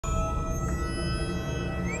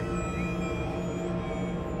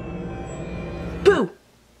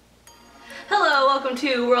welcome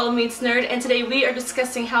to World Meets Nerd, and today we are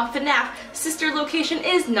discussing how FNAF Sister Location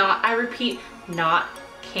is not, I repeat, not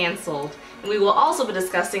cancelled. And we will also be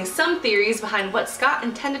discussing some theories behind what Scott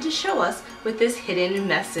intended to show us with this hidden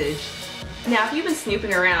message. Now, if you've been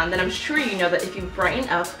snooping around, then I'm sure you know that if you brighten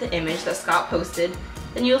up the image that Scott posted,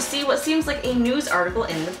 then you'll see what seems like a news article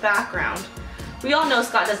in the background. We all know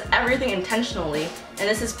Scott does everything intentionally, and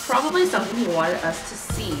this is probably something he wanted us to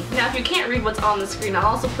see. Now, if you can't read what's on the screen, I'll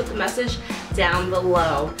also put the message down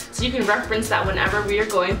below, so you can reference that whenever we are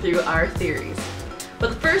going through our theories. But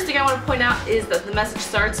the first thing I want to point out is that the message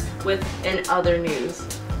starts with "in other news,"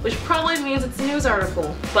 which probably means it's a news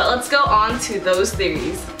article. But let's go on to those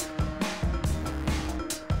theories.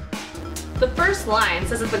 The first line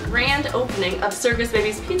says that the grand opening of Circus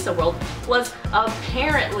Baby's Pizza World was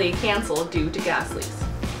apparently canceled due to gas leaks.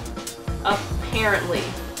 Apparently.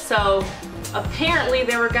 So, apparently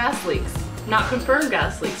there were gas leaks. Not confirmed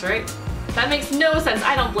gas leaks, right? That makes no sense.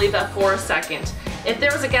 I don't believe that for a second. If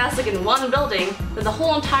there was a gas leak in one building, then the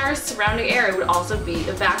whole entire surrounding area would also be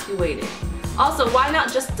evacuated. Also, why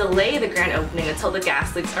not just delay the grand opening until the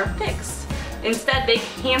gas leaks are fixed? Instead, they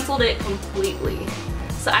canceled it completely.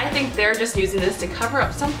 So I think they're just using this to cover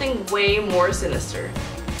up something way more sinister.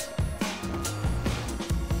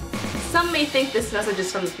 Some may think this message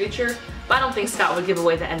is from the future, but I don't think Scott would give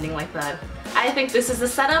away the ending like that. I think this is a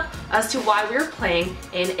setup as to why we're playing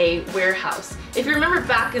in a warehouse. If you remember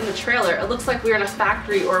back in the trailer, it looks like we're in a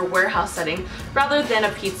factory or a warehouse setting rather than a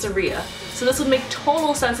pizzeria. So this would make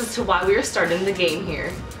total sense as to why we are starting the game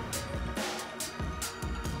here.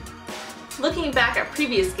 Looking back at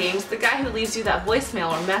previous games, the guy who leaves you that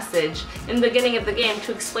voicemail or message in the beginning of the game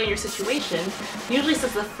to explain your situation usually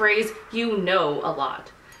says the phrase "you know" a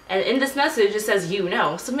lot. And in this message it says "you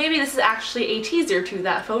know," so maybe this is actually a teaser to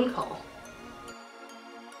that phone call.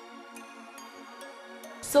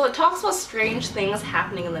 So it talks about strange things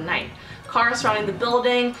happening in the night. Cars surrounding the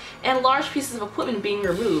building, and large pieces of equipment being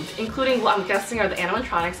removed, including what I'm guessing are the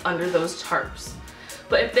animatronics under those tarps.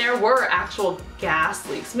 But if there were actual gas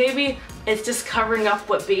leaks, maybe it's just covering up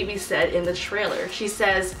what Baby said in the trailer. She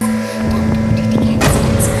says, "You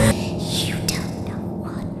don't know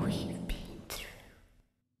what we've been through."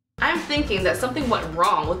 I'm thinking that something went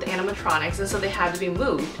wrong with the animatronics, and so they had to be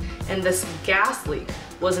moved, and this gas leak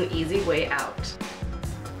was an easy way out.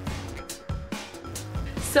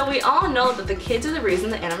 So we all know that the kids are the reason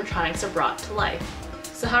the animatronics are brought to life.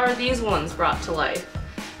 So how are these ones brought to life?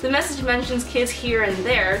 The message mentions kids here and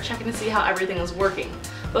there checking to see how everything is working.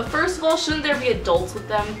 But first of all, shouldn't there be adults with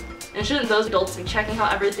them? And shouldn't those adults be checking how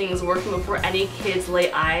everything is working before any kids lay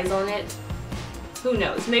eyes on it? Who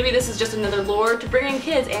knows? Maybe this is just another lure to bring in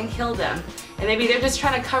kids and kill them. And maybe they're just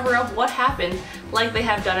trying to cover up what happened like they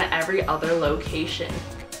have done at every other location.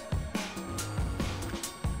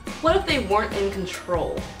 What if they weren't in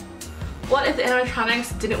control? What if the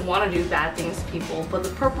animatronics didn't want to do bad things to people, but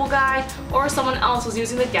the purple guy or someone else was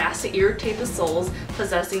using the gas to irritate the souls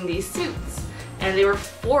possessing these suits, and they were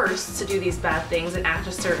forced to do these bad things and act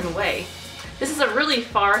a certain way? This is a really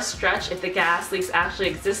far stretch if the gas leaks actually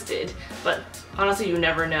existed, but honestly you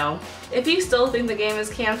never know. If you still think the game is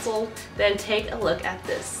cancelled, then take a look at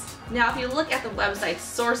this. Now if you look at the website's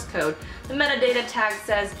source code, the metadata tag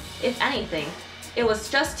says, "If anything, it was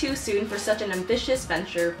just too soon for such an ambitious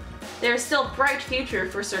venture. There is still a bright future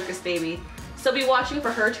for Circus Baby, so be watching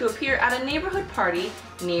for her to appear at a neighborhood party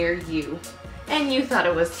near you." And you thought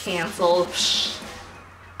it was cancelled. Psh.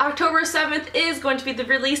 October 7th is going to be the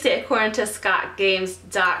release date according to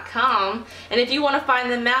ScottGames.com, and if you want to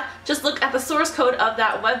find the map, just look at the source code of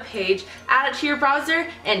that webpage, add it to your browser,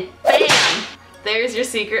 and BAM! There's your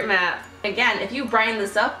secret map. Again, if you brighten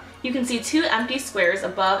this up, you can see two empty squares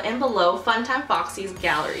above and below Funtime Foxy's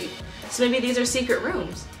gallery. So maybe these are secret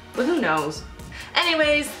rooms, but who knows?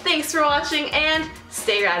 Anyways, thanks for watching and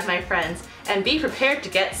stay rad, my friends, and be prepared to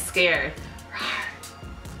get scared.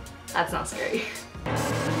 That's not scary.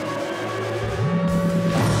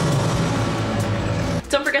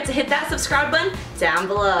 Don't forget to hit that subscribe button down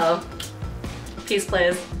below. Peace,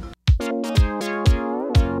 players.